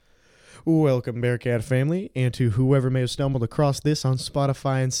Welcome, Bearcat family, and to whoever may have stumbled across this on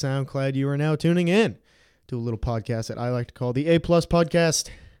Spotify and SoundCloud. You are now tuning in to a little podcast that I like to call the A Plus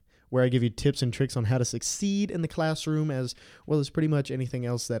Podcast, where I give you tips and tricks on how to succeed in the classroom, as well as pretty much anything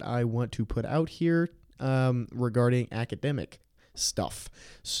else that I want to put out here regarding academic stuff,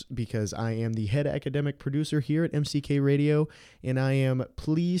 because I am the head academic producer here at MCK Radio, and I am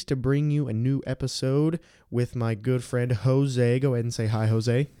pleased to bring you a new episode with my good friend Jose. Go ahead and say hi,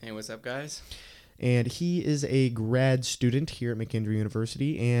 Jose. Hey, what's up, guys? And he is a grad student here at McKendree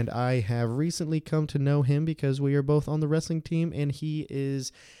University, and I have recently come to know him because we are both on the wrestling team, and he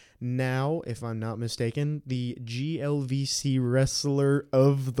is now, if I'm not mistaken, the GLVC Wrestler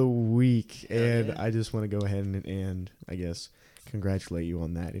of the Week. And yeah. I just want to go ahead and I guess congratulate you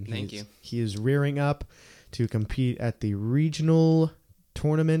on that. And Thank you. He is rearing up to compete at the regional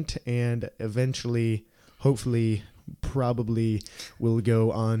tournament and eventually, hopefully, probably will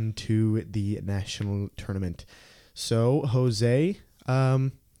go on to the national tournament. So, Jose,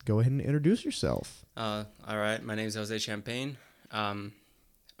 go ahead and introduce yourself. All right. My name is Jose Champagne.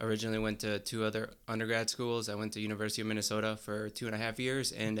 Originally went to two other undergrad schools. I went to University of Minnesota for 2.5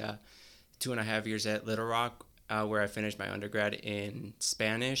 years and 2.5 years at Little Rock, where I finished my undergrad in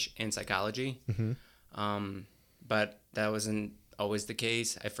Spanish and psychology. Mm-hmm. But that wasn't always the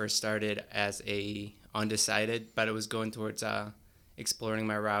case. I first started as a undecided, but it was going towards exploring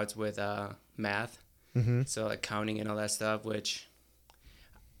my routes with math. Mm-hmm. So like counting and all that stuff, which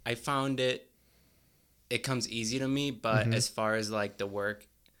I found it comes easy to me, but Mm-hmm. as far as like the work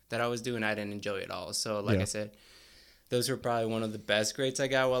that I was doing, I didn't enjoy it all. So like Yeah. I said, those were probably one of the best grades I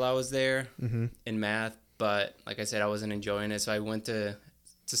got while I was there Mm-hmm. in math. But like I said, I wasn't enjoying it. So I went to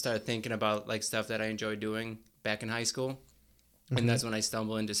start thinking about like stuff that I enjoyed doing back in high school. Mm-hmm. And that's when I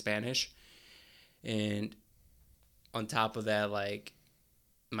stumbled into Spanish. And on top of that, like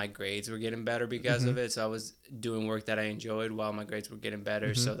my grades were getting better because Mm-hmm. of it. So I was doing work that I enjoyed while my grades were getting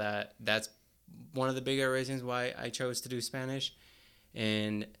better. Mm-hmm. So that's one of the bigger reasons why I chose to do Spanish.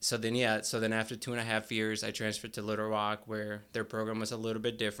 And so then after 2.5 years, I transferred to Little Rock, where their program was a little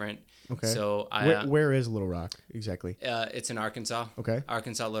bit different. Okay. So Where is Little Rock exactly? it's in Arkansas. Okay.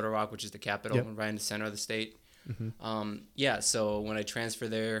 Arkansas, Little Rock, which is the capital, Yep. right in the center of the state. Mm-hmm. So when I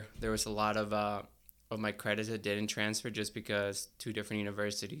transferred there was a lot of my credits that didn't transfer just because two different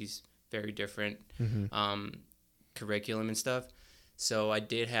universities, very different Mm-hmm. curriculum and stuff. So I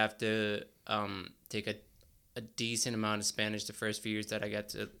did have to take a decent amount of Spanish the first few years that I got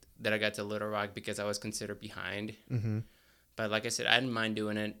to Little Rock, because I was considered behind. Mm-hmm. But like I said, I didn't mind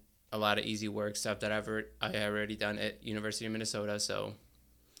doing it. A lot of easy work stuff that I had already done at University of Minnesota, so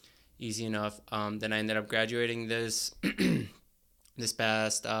easy enough. Then I ended up graduating this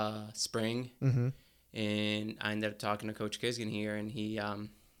past spring, Mm-hmm. and I ended up talking to Coach Kisgan here, and he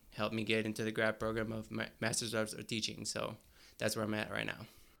helped me get into the grad program of Master's of Teaching. So that's where I'm at right now.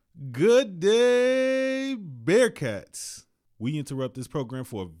 Good day, Bearcats. We interrupt this program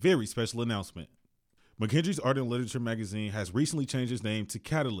for a very special announcement. McKendree's Art and Literature magazine has recently changed its name to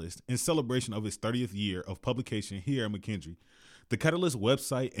Catalyst in celebration of its 30th year of publication here at McKendree. The Catalyst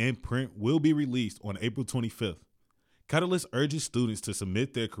website and print will be released on April 25th. Catalyst urges students to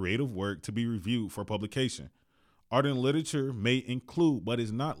submit their creative work to be reviewed for publication. Art and literature may include, but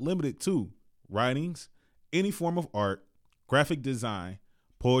is not limited to, writings, any form of art, graphic design,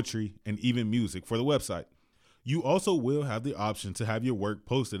 poetry, and even music for the website. You also will have the option to have your work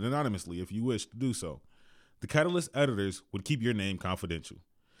posted anonymously if you wish to do so. The Catalyst editors would keep your name confidential.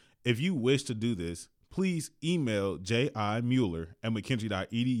 If you wish to do this, please email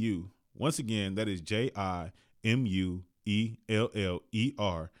jimueller@mckendree.edu. Once again, that is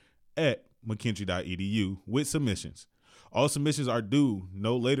jimueller@mckendree.edu with submissions. All submissions are due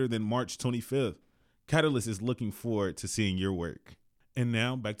no later than March 25th. Catalyst is looking forward to seeing your work. And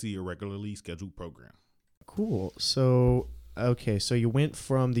now back to your regularly scheduled program. Cool. So, okay, so you went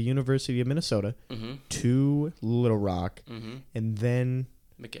from the University of Minnesota Mm-hmm. to Little Rock Mm-hmm. and then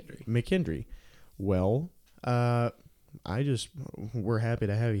McKendree. McKendree. Well, we're happy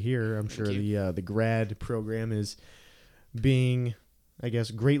to have you here. I'm sure you. the grad program is being, I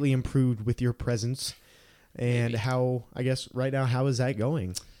guess, greatly improved with your presence. And Maybe. how, I guess, right now, how is that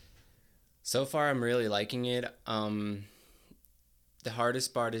going? So far, I'm really liking it. The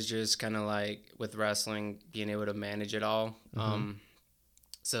hardest part is just kind of like with wrestling, being able to manage it all. Mhm.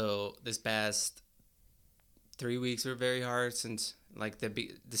 So this past 3 weeks were very hard, since like the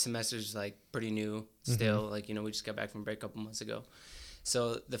semester's like pretty new still. Like, we just got back from break a couple months ago.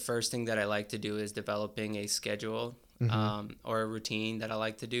 So the first thing that I like to do is developing a schedule or a routine that I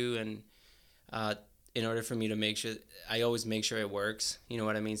like to do. And in order for me to make sure, I always make sure it works. You know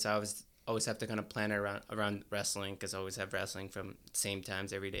what I mean? So always have to kind of plan it around wrestling, because I always have wrestling from same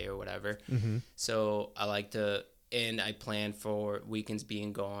times every day or whatever. Mm-hmm. So I like to, and I plan for weekends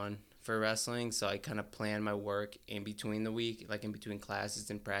being gone for wrestling. So I kind of plan my work in between the week, like in between classes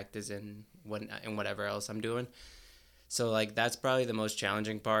and practice and whatever else I'm doing. So like that's probably the most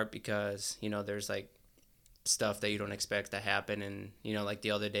challenging part, because there's like stuff that you don't expect to happen, and like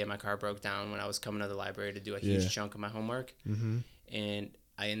the other day my car broke down when I was coming to the library to do a huge chunk of my homework, and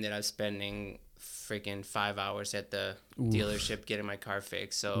I ended up spending freaking 5 hours at the dealership getting my car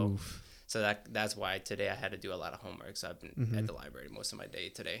fixed. So that's why today I had to do a lot of homework. So I've been at the library most of my day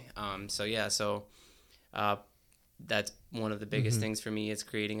today. So that's one of the biggest things for me, is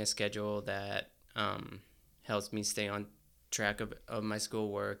creating a schedule that helps me stay on track of my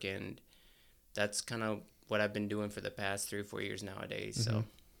schoolwork, and that's kind of what I've been doing for the past 3 or 4 years nowadays. So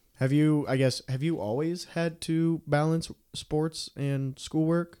have you always had to balance sports and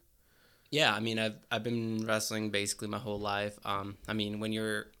schoolwork? Yeah, I mean, I've been wrestling basically my whole life. I mean, when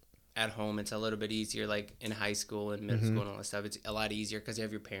you're at home, it's a little bit easier, like in high school and middle school and all that stuff. It's a lot easier because you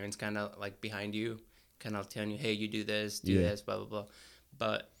have your parents kind of like behind you, kind of telling you, hey, you do this, blah, blah, blah.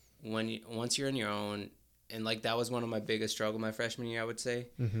 But once you're on your own, and like that was one of my biggest struggle my freshman year, I would say.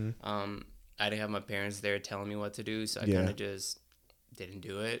 I didn't have my parents there telling me what to do, so I kind of just didn't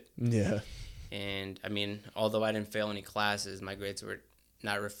do it. Yeah. And I mean, although I didn't fail any classes, my grades were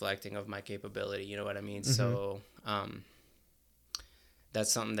not reflecting of my capability, you know what I mean? So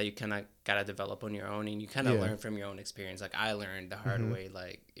that's something that you kind of got to develop on your own, and you kind of learn from your own experience. Like I learned the hard way,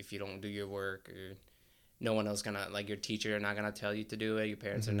 like if you don't do your work, or no one else gonna, like your teacher are not gonna tell you to do it, your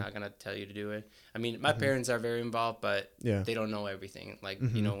parents are not gonna tell you to do it. I mean, my parents are very involved, but they don't know everything, like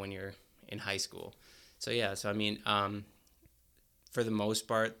when you're in high school. So I mean, for the most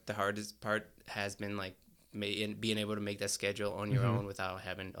part, the hardest part has been like being able to make that schedule on your own without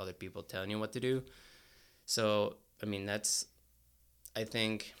having other people telling you what to do. So I mean, that's, I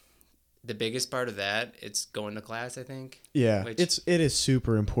think, the biggest part of that. It's going to class, I think. Yeah, it is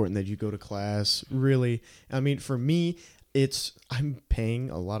super important that you go to class. Really, I mean, for me, I'm paying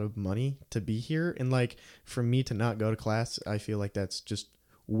a lot of money to be here, and like for me to not go to class, I feel like that's just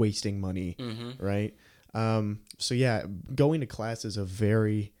wasting money, right? So yeah, going to class is a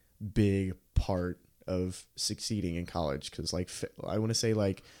very big part of succeeding in college, because like I want to say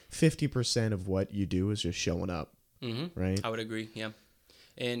like 50% of what you do is just showing up, right? I would agree. Yeah.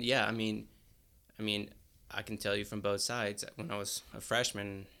 And yeah, I mean, I can tell you from both sides. When I was a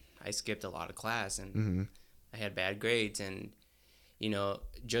freshman, I skipped a lot of class, and I had bad grades. And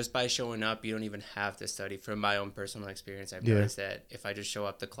just by showing up, you don't even have to study. From my own personal experience, I've noticed that if I just show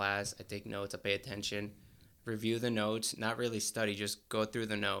up to class, I take notes, I pay attention, review the notes, not really study, just go through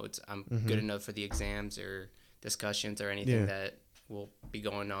the notes, I'm good enough for the exams or discussions or anything that will be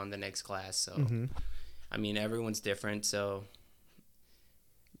going on the next class. So I mean, everyone's different, so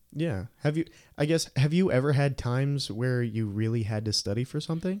yeah. Have you ever had times where you really had to study for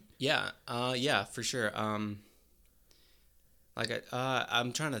something? Yeah, for sure. I'm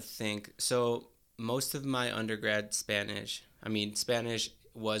trying to think. So most of my undergrad Spanish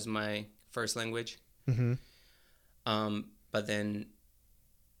was my first language. But then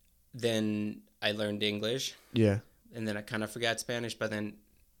I learned English. Yeah. And then I kind of forgot Spanish, but then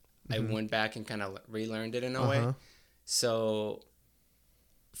I went back and kind of relearned it in a way. So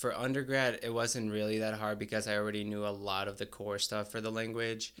for undergrad, it wasn't really that hard because I already knew a lot of the core stuff for the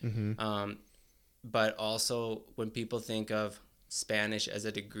language. But also when people think of Spanish as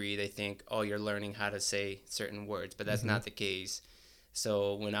a degree, they think, oh, you're learning how to say certain words, but that's not the case.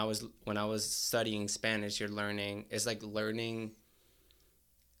 So when I was studying Spanish, it's like learning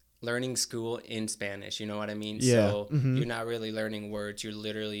school in Spanish, you know what I mean? Yeah. So you're not really learning words, you're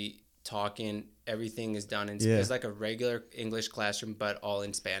literally talking. Everything is done in It's like a regular English classroom, but all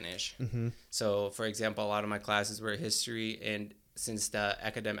in Spanish. So for example, a lot of my classes were history, and since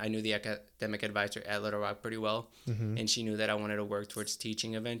I knew the academic advisor at Little Rock pretty well, and she knew that I wanted to work towards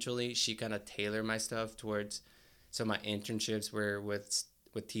teaching eventually, she kind of tailored my stuff towards. So my internships were with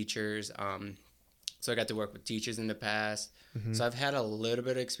teachers. So I got to work with teachers in the past. So I've had a little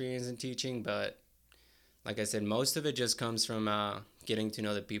bit of experience in teaching, but like I said, most of it just comes from getting to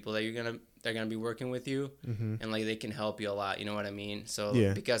know the people that they're gonna be working with you, and like they can help you a lot. You know what I mean?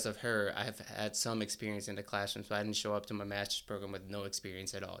 So because of her, I have had some experience in the classroom. So I didn't show up to my master's program with no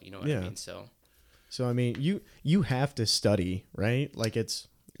experience at all. You know what I mean? So I mean, you have to study, right? Like it's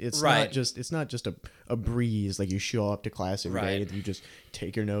right. not just a breeze. Like you show up to class every day and you just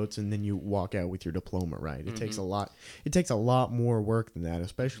take your notes and then you walk out with your diploma, right? It takes a lot more work than that,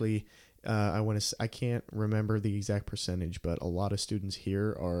 especially I can't remember the exact percentage, but a lot of students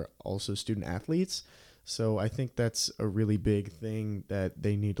here are also student athletes. So I think that's a really big thing that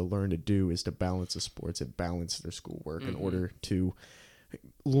they need to learn to do, is to balance the sports and balance their schoolwork in order to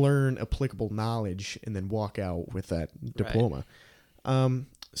learn applicable knowledge and then walk out with that diploma.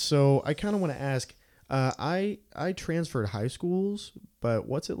 So I kind of want to ask, I transferred high schools, but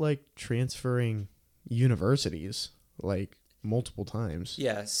what's it like transferring universities, like multiple times?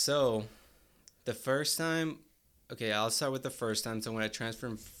 Yeah, so the first time, okay, I'll start with the first time. So when I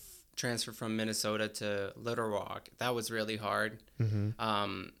transferred from Minnesota to Little Rock, that was really hard.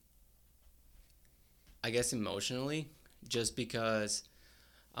 I guess emotionally, just because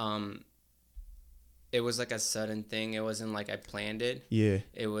it was like a sudden thing. It wasn't like I planned it. Yeah.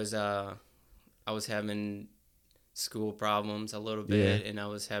 It was I was having school problems a little bit, and I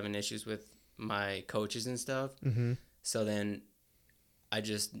was having issues with my coaches and stuff. So then I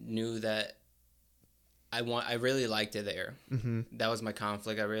just knew that I really liked it there. That was my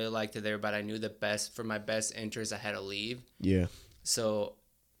conflict. I really liked it there, but I knew for my best interest, I had to leave. Yeah. So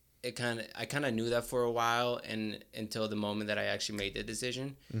I kind of knew that for a while, and until the moment that I actually made the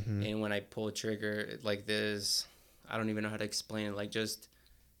decision. And when I pulled trigger, like this, I don't even know how to explain it. Like, just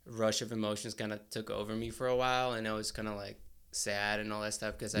rush of emotions kind of took over me for a while, and I was kind of like sad and all that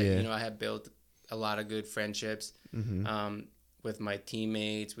stuff, because I had built a lot of good friendships with my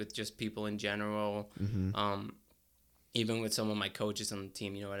teammates, with just people in general, even with some of my coaches on the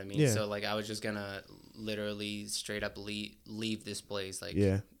team. You know what I mean? Yeah. So like, I was just gonna literally straight up leave this place, like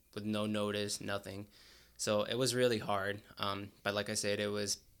with no notice, nothing. So it was really hard. But like I said, it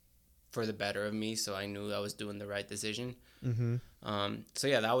was for the better of me, so I knew I was doing the right decision. So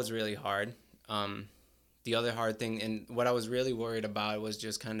yeah, that was really hard. The other hard thing, and what I was really worried about, was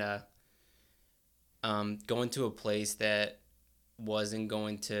just kind of going to a place that wasn't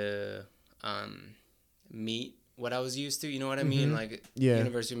going to meet what I was used to. You know what I mean? Like,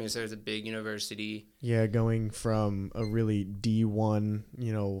 University of Minnesota is a big university. Yeah, going from a really D1,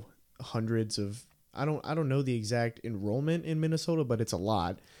 hundreds of, I don't know the exact enrollment in Minnesota, but it's a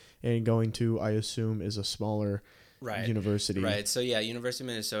lot. And going to, I assume, is a smaller university. Right. So yeah, University of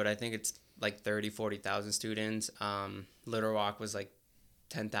Minnesota, I think it's like 40,000 students. Little Rock was like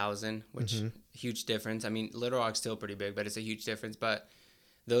 10,000, which huge difference. I mean, Little Rock's still pretty big, but it's a huge difference. But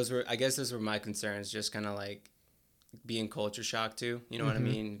those were my concerns, just kind of like being culture shock too. You know what I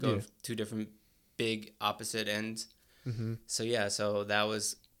mean? Go two different big opposite ends. So yeah, so that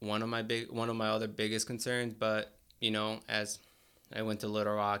was one of my other biggest concerns. But as I went to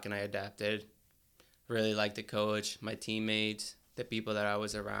Little Rock and I adapted, really liked the coach, my teammates, the people that I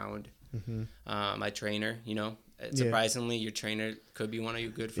was around, my trainer. Surprisingly, your trainer could be one of your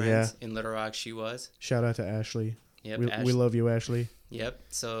good friends. In Little Rock, she was. Shout out to Ashley. Yep, we love you, Ashley. Yep.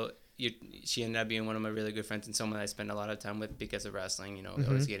 So she ended up being one of my really good friends, and someone I spent a lot of time with because of wrestling.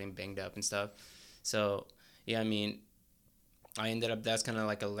 I was getting banged up and stuff. So yeah, I mean, I ended up, that's kind of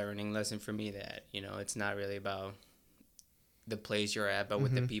like a learning lesson for me, that it's not really about the place you're at, but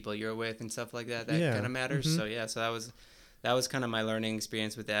with the people you're with and stuff like that. That kind of matters. So yeah, so that was kind of my learning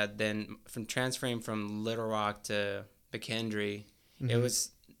experience with that. Then from transferring from Little Rock to McKendree, it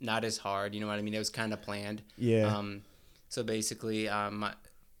was not as hard. You know what I mean? It was kind of planned. Yeah. So basically,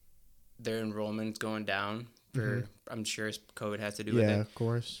 their enrollment's going down for, I'm sure COVID has to do with it. Yeah, of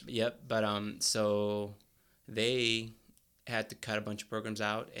course. Yep. But so they had to cut a bunch of programs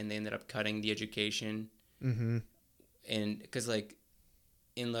out, and they ended up cutting the education. And because like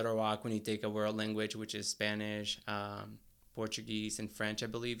in Little Rock, when you take a world language, which is Spanish, Portuguese, and French, I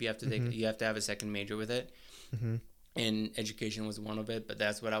believe you have to have a second major with it. And education was one of it, but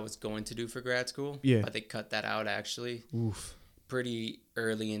that's what I was going to do for grad school. Yeah. But they cut that out actually. Oof. Pretty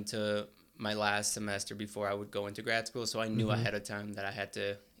early into my last semester before I would go into grad school. So I knew ahead of time that I had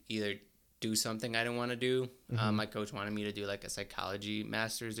to either do something I didn't want to do. My coach wanted me to do like a psychology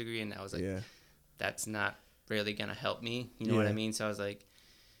master's degree, and I was like, that's not really going to help me. You know what I mean? So I was like,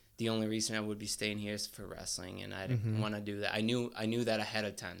 the only reason I would be staying here is for wrestling, and I didn't want to do that. I knew that ahead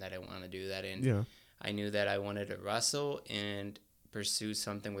of time that I didn't want to do that, and I knew that I wanted to wrestle and pursue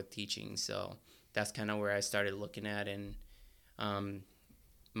something with teaching. So that's kind of where I started looking at, and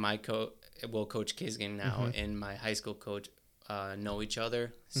my Coach Kisgan now and my high school coach know each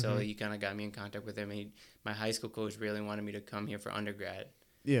other, so he kind of got me in contact with him. My high school coach really wanted me to come here for undergrad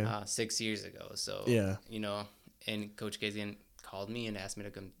 6 years ago. So and Coach Kisgan called me and asked me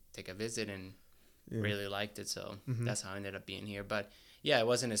to come take a visit, and really liked it. So that's how I ended up being here. But yeah, it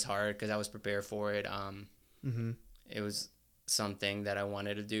wasn't as hard because I was prepared for it. It was something that I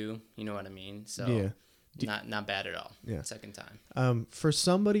wanted to do. You know what I mean? So Not bad at all. Yeah. Second time. For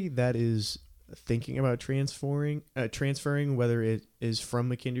somebody that is thinking about transferring, whether it is from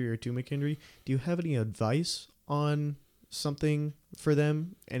McKendree or to McKendree, do you have any advice on something for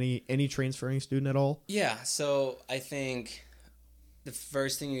them? Any transferring student at all? Yeah. So I think the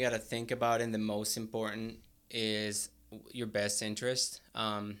first thing you got to think about, and the most important, is your best interest.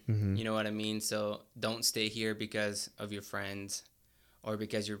 You know what I mean? So don't stay here because of your friends or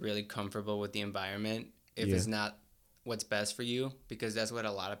because you're really comfortable with the environment if it's not what's best for you, because that's what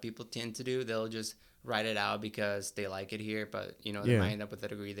a lot of people tend to do. They'll just write it out because they like it here, but they might end up with a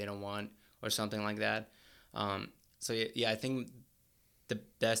degree they don't want or something like that. So I think the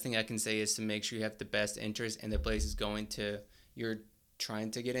best thing I can say is to make sure you have the best interest in the places you're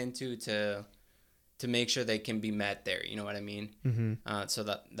trying to get into, to make sure they can be met there. You know what I mean? So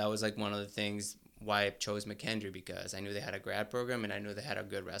that was like one of the things why I chose McKendree, because I knew they had a grad program and I knew they had a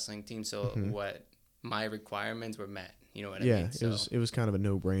good wrestling team. So what my requirements were met. You know what I mean? So, it was kind of a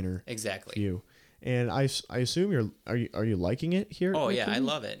no-brainer. Exactly. For you. And I assume are you liking it here? Oh yeah, I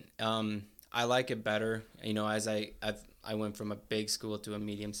love it. I like it better. As I went from a big school to a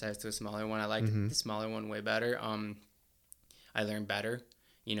medium sized to a smaller one. I liked the smaller one way better. I learned better.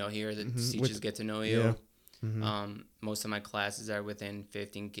 Here the teachers get to know you. Yeah. Most of my classes are within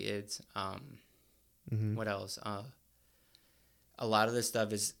 15 kids. What else? A lot of this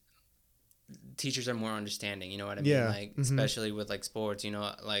stuff is teachers are more understanding. You know what I mean? Yeah. Like especially with like sports.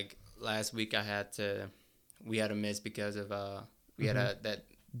 Like last week we had a miss because of we had that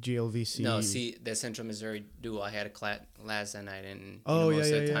GLVC. No, the Central Missouri Dual. I had a class last night, and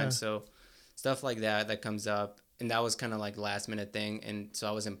most of the time, so stuff like that comes up, and that was kind of like last minute thing, and so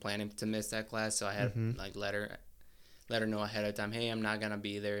I wasn't planning to miss that class, so I had like let her know ahead of time, hey, I'm not gonna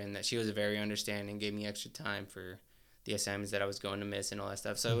be there, and that she was very understanding, gave me extra time for the assignments that I was going to miss and all that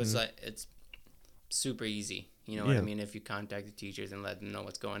stuff. So it was like it's super easy. You know what I mean? If you contact the teachers and let them know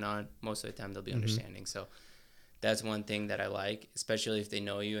what's going on, most of the time they'll be understanding. So that's one thing that I like, especially if they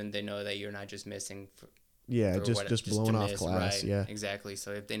know you and they know that you're not just missing. Just blowing off class. Right, yeah, exactly.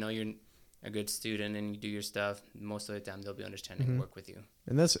 So if they know you're a good student and you do your stuff, most of the time they'll be understanding and work with you.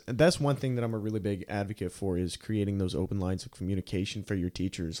 And that's one thing that I'm a really big advocate for, is creating those open lines of communication for your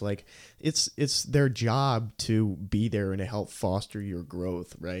teachers. Like it's their job to be there and to help foster your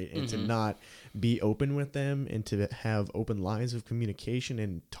growth, right? And to not be open with them, and to have open lines of communication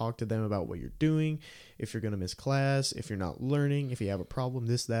and talk to them about what you're doing. If you're going to miss class, if you're not learning, if you have a problem,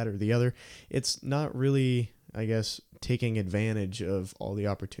 this, that, or the other, it's not really, I guess, taking advantage of all the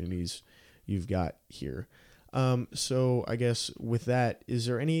opportunities you've got here. So I guess with that, is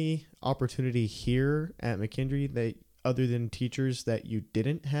there any opportunity here at McKendree that, other than teachers, that you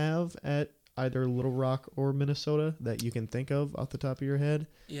didn't have at either Little Rock or Minnesota that you can think of off the top of your head?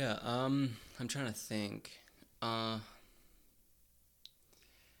 Yeah, I'm trying to think. No,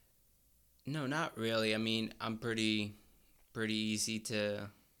 not really. I mean, I'm pretty easy to,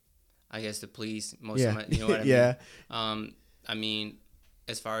 I guess, to please most of my, you know what I mean? I mean,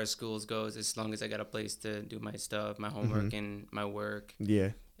 as far as schools goes, as long as I got a place to do my stuff, my homework and my work.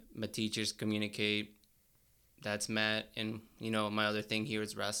 Yeah. My teachers communicate, that's met. And, my other thing here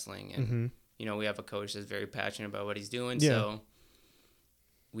is wrestling. And, we have a coach that's very passionate about what he's doing. Yeah. So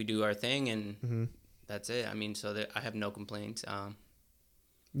we do our thing, and that's it. I mean, so I have no complaints.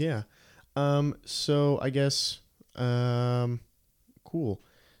 Yeah. So I guess, cool.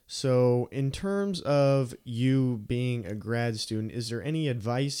 So in terms of you being a grad student, is there any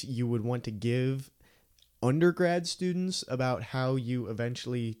advice you would want to give undergrad students about how you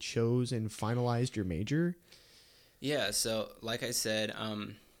eventually chose and finalized your major? Yeah, so like I said,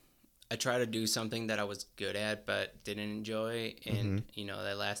 I tried to do something that I was good at but didn't enjoy, and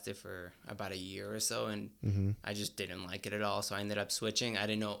that lasted for about a year or so, and I just didn't like it at all, so I ended up switching. I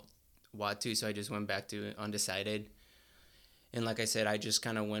didn't know what to, so I just went back to undecided. And like I said, I just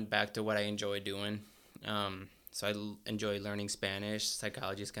kind of went back to what I enjoy doing. So I enjoy learning Spanish.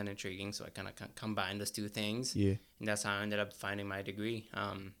 Psychology is kind of intriguing, so I kind of combined those two things. Yeah. And that's how I ended up finding my degree.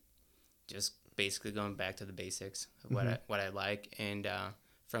 Just basically going back to the basics of what I like. And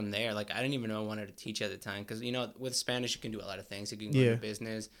from there, like, I didn't even know I wanted to teach at the time. Because, with Spanish, you can do a lot of things. You can go into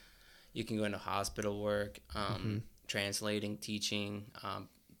business. You can go into hospital work, translating, teaching,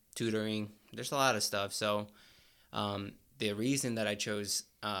 tutoring. There's a lot of stuff. So the reason that I chose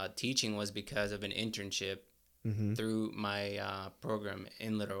teaching was because of an internship through my program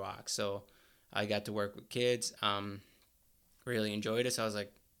in Little Rock. So I got to work with kids, really enjoyed it. So I was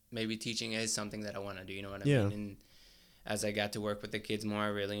like, maybe teaching is something that I want to do, you know what I mean? And as I got to work with the kids more, I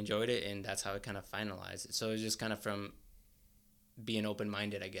really enjoyed it, and that's how I kind of finalized it. So it was just kind of from being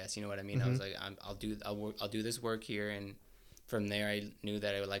open-minded, I guess. You know what I mean? I was like, I'll do this work here, and from there, I knew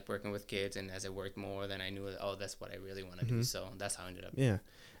that I would like working with kids, and as I worked more, then I knew, that's what I really want to do. So that's how I ended up. Yeah.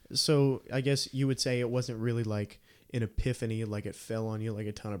 So I guess you would say it wasn't really like an epiphany, like it fell on you like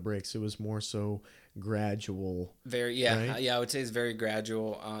a ton of bricks. It was more so gradual. Right? I would say it's very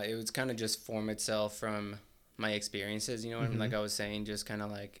gradual. It was kind of just form itself from my experiences. You know what I mean? Like I was saying, just kind of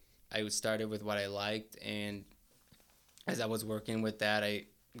like I started with what I liked, and as I was working with that, I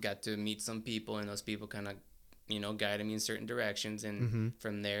got to meet some people, and those people kind of, guided me in certain directions, and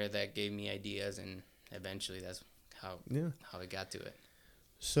from there, that gave me ideas, and eventually, that's how I got to it.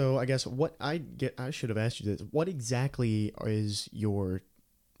 So I guess I should have asked you this. What exactly is your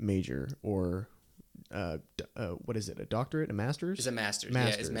major, or what is it? A doctorate, a master's? It's a master's. Yeah,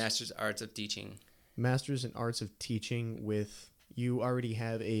 it's Master's Arts of Teaching. Master's in Arts of Teaching with, you already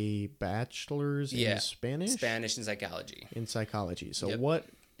have a bachelor's in Spanish? Spanish and psychology. In psychology. So what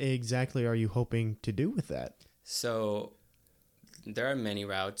exactly are you hoping to do with that? So there are many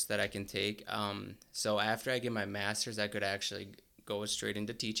routes that I can take. So after I get my master's, I could actually go straight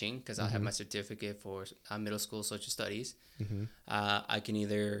into teaching, because I'll have my certificate for middle school social studies. I can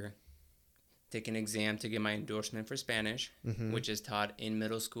either take an exam to get my endorsement for Spanish, which is taught in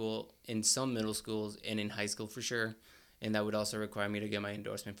middle school, in some middle schools, and in high school for sure. And that would also require me to get my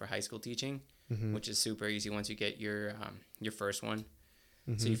endorsement for high school teaching, which is super easy once you get your first one.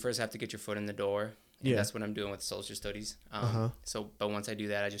 So you first have to get your foot in the door. And that's what I'm doing with social studies. But once I do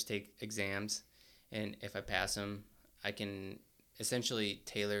that, I just take exams, and if I pass them, I can essentially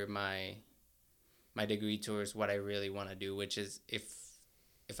tailor my degree towards what I really want to do, which is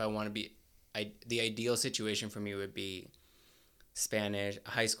if I want to be, the ideal situation for me would be Spanish,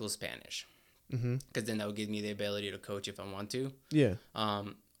 high school Spanish, because then that would give me the ability to coach if I want to,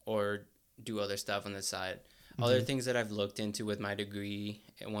 or do other stuff on the side. Other things that I've looked into with my degree,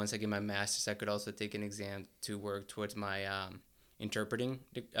 and once I get my master's, I could also take an exam to work towards my interpreting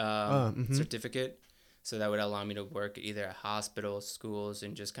certificate. So that would allow me to work either at hospitals, schools,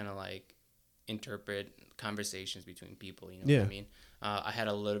 and just kind of like interpret conversations between people. You know what I mean? I had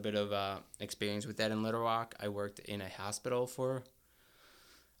a little bit of experience with that in Little Rock. I worked in a hospital for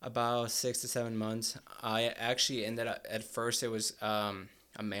about 6 to 7 months. I actually ended up, at first it was a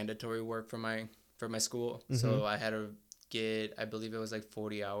mandatory work for my school. So I had to get, I believe it was like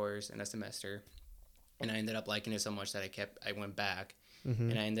 40 hours in a semester. And I ended up liking it so much that I went back,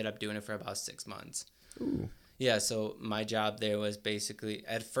 and I ended up doing it for about 6 months. Ooh. Yeah, so my job there was basically,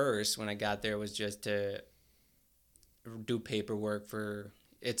 at first when I got there, was just to do paperwork for,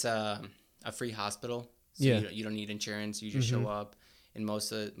 it's a free hospital. So you don't need insurance. You just show up, and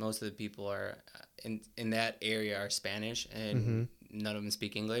most of the people are in that area are Spanish, and none of them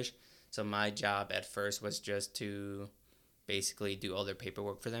speak English. So my job at first was just to basically do all their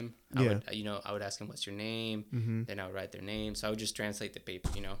paperwork for them. I would ask them, what's your name? Then I would write their name. So I would just translate the paper,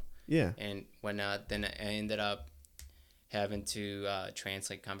 Yeah. And then I ended up having to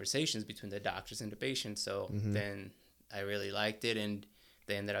translate conversations between the doctors and the patients. So then I really liked it, and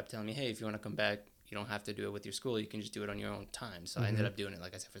they ended up telling me, hey, if you want to come back, you don't have to do it with your school. You can just do it on your own time. So I ended up doing it,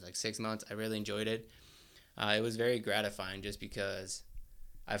 like I said, for like 6 months. I really enjoyed it. It was very gratifying, just because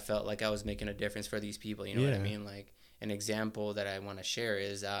I felt like I was making a difference for these people. You know what I mean? Like, an example that I want to share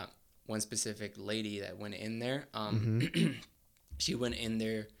is one specific lady that went in there. She went in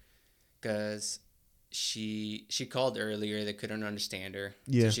there because she called earlier. They couldn't understand her.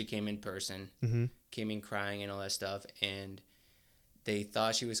 So she came in person, came in crying and all that stuff. And they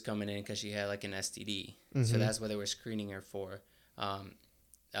thought she was coming in because she had like an STD. So that's what they were screening her for,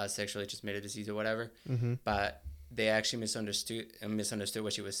 sexually transmitted disease or whatever. But they actually misunderstood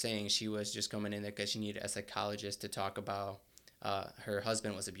what she was saying. She was just coming in there because she needed a psychologist to talk about her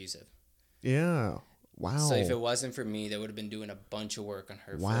husband was abusive. Yeah. Wow. So if it wasn't for me, they would have been doing a bunch of work on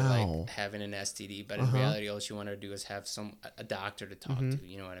her for like having an STD. But in reality, all she wanted to do is have a doctor to talk to.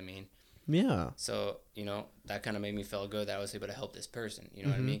 You know what I mean? Yeah. So, that kind of made me feel good that I was able to help this person. You know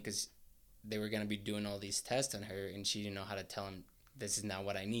what I mean? Because they were going to be doing all these tests on her, and she didn't know how to tell them, this is not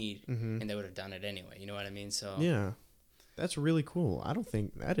what I need, and they would have done it anyway. You know what I mean? So yeah, that's really cool. I don't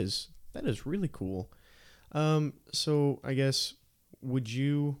think that is really cool. So I guess would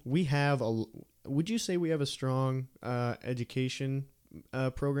you say we have a strong education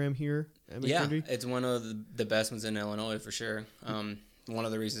program here at McKendree? Yeah, it's one of the best ones in Illinois for sure. One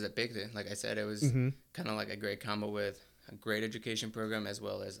of the reasons I picked it, like I said, it was kind of like a great combo with a great education program as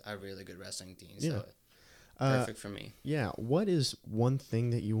well as a really good wrestling team. So perfect for me. Yeah. What is one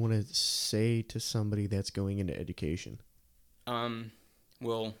thing that you want to say to somebody that's going into education?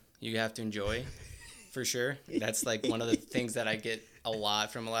 Well, you have to enjoy. for sure. That's like one of the things that I get a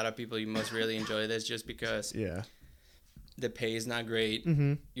lot from a lot of people. You must really enjoy this just because Yeah. the pay is not great.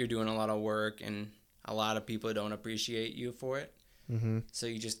 Mm-hmm. You're doing a lot of work, and a lot of people don't appreciate you for it. Mm-hmm. So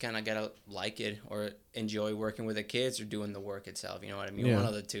you just kind of gotta like it or enjoy working with the kids or doing the work itself. You know what I mean? Yeah. One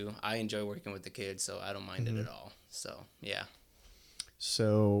of the two. I enjoy working with the kids, so I don't mind it at all. So yeah.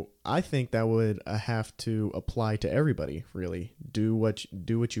 So I think that would have to apply to everybody. Really, do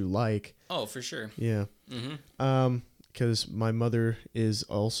what you like. Oh, for sure. Yeah. Mm-hmm. Because my mother is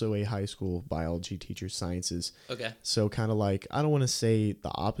also a high school biology teacher, sciences. Okay. So kind of like, I don't want to say the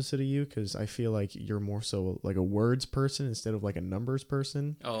opposite of you, because I feel like you're more so like a words person instead of like a numbers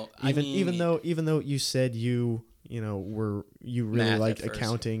person. Oh, Even though you said you really Math liked at first.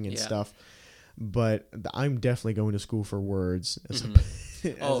 accounting and Yeah. stuff, but I'm definitely going to school for words as,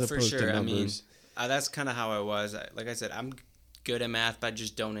 as Oh, for opposed to sure. I mean, numbers. that's kind of how I was. Like I said, I'm good at math, but I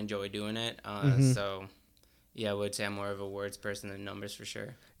just don't enjoy doing it. So, yeah, I would say I'm more of a words person than numbers for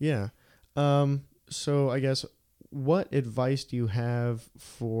sure. Yeah. So I guess, what advice do you have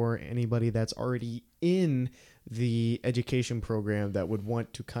for anybody that's already in the education program that would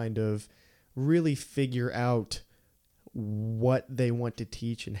want to kind of really figure out what they want to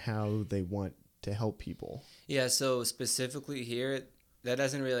teach and how they want to help people? Yeah, so specifically here, that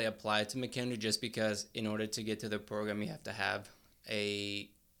doesn't really apply to McHenry just because in order to get to the program, you have to have a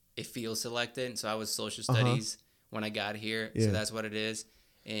field selected. So I was social studies when I got here, Yeah. so that's what it is.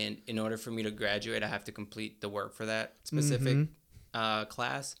 And in order for me to graduate, I have to complete the work for that specific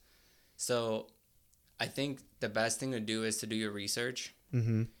class. So I think the best thing to do is to do your research.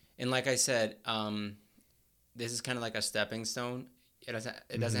 Mm-hmm. And like I said, this is kind of like a stepping stone.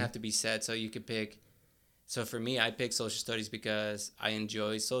 It doesn't have to be set. So you could pick. So for me, I picked social studies because I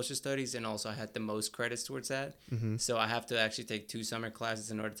enjoy social studies and also I had the most credits towards that. Mm-hmm. So I have to actually take 2 summer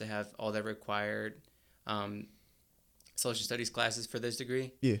classes in order to have all the required social studies classes for this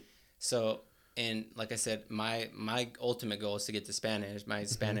degree. Yeah. So, and like I said, my ultimate goal is to get to Spanish, my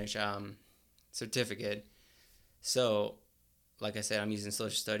Spanish certificate. So, like I said, I'm using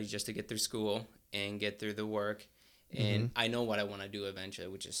social studies just to get through school and get through the work. And I know what I want to do eventually,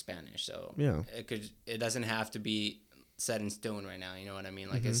 which is Spanish. So Yeah. it doesn't have to be set in stone right now. You know what I mean?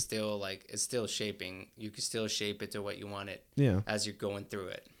 Like it's still shaping. You can still shape it to what you want it Yeah. as you're going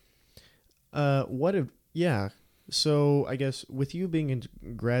through it. So I guess with you being in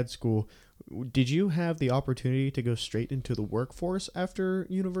grad school, did you have the opportunity to go straight into the workforce after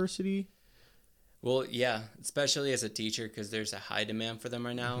university? Well, yeah, especially as a teacher because there's a high demand for them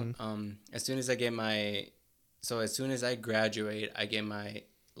right now. As soon as I graduate, I get my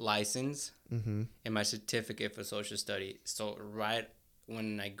license and my certificate for social studies. So right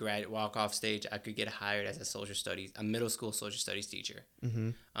when I walk off stage, I could get hired as a middle school social studies teacher.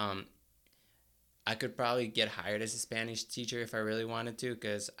 I could probably get hired as a Spanish teacher if I really wanted to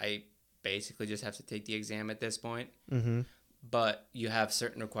because I basically just have to take the exam at this point. But you have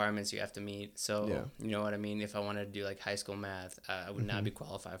certain requirements you have to meet. So, you know what I mean? If I wanted to do like high school math, I would not be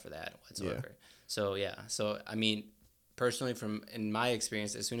qualified for that whatsoever. Yeah. So, yeah. So, I mean, personally, in my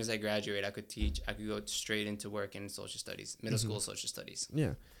experience, as soon as I graduate, I could go straight into work in social studies, middle school social studies.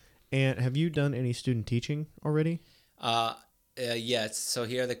 Yeah. And have you done any student teaching already? Yes. So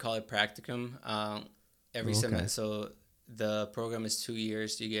here they call it practicum. Every semester. So the program is 2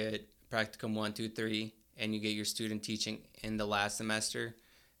 years. You get practicum 1, 2, 3, and you get your student teaching in the last semester.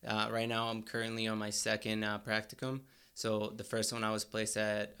 Right now, I'm currently on my second practicum. So the first one I was placed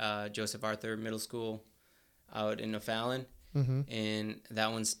at Joseph Arthur Middle School out in O'Fallon, and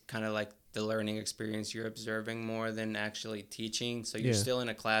that one's kind of like the learning experience. You're observing more than actually teaching. So you're still in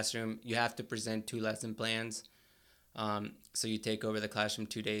a classroom. You have to present 2 lesson plans. So you take over the classroom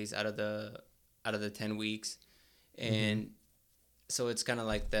 2 days out of the 10 weeks, and so it's kind of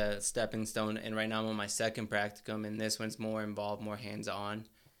like the stepping stone. And right now I'm on my second practicum, and this one's more involved, more hands-on.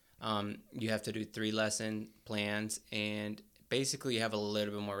 You have to do 3 lesson plans, and basically you have a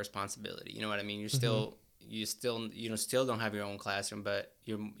little bit more responsibility. You know what I mean? You still don't have your own classroom, but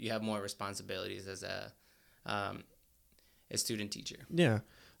you have more responsibilities as a student teacher. Yeah.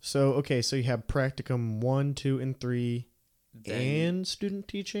 So you have practicum 1, 2, and 3, and student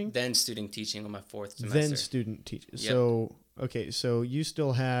teaching. Then student teaching on my 4th semester. Then student teaching. Yep. So you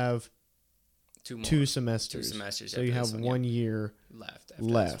still have 2 semesters. 2 semesters. So you have 1 year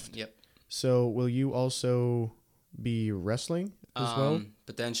left. Yep. So will you also be wrestling as well?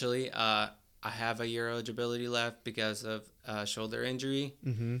 Potentially. I have a year eligibility left because of shoulder injury.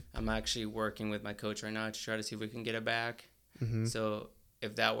 I'm actually working with my coach right now to try to see if we can get it back. So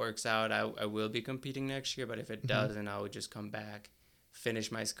if that works out, I will be competing next year. But if it doesn't, I would just come back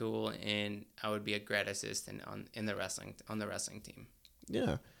finish my school, and I would be a grad assistant on the wrestling team.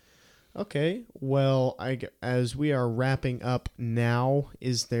 Yeah. Okay. Well, as we are wrapping up now,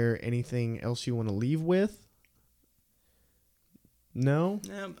 is there anything else you want to leave with? No?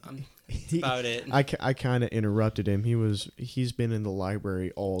 No, that's about it. I kind of interrupted him. He's been in the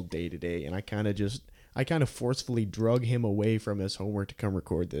library all day today, and I kind of forcefully drug him away from his homework to come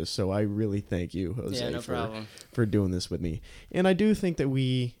record this. So I really thank you, Jose, Yeah, no problem. for doing this with me. And I do think that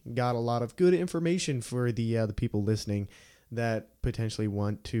we got a lot of good information for the people listening that potentially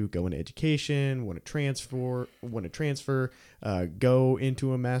want to go into education, want to transfer, go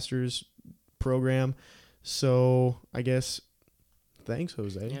into a master's program. So I guess thanks,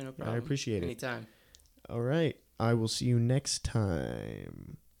 Jose. Yeah, no problem. I appreciate it. Anytime. All right. I will see you next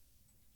time.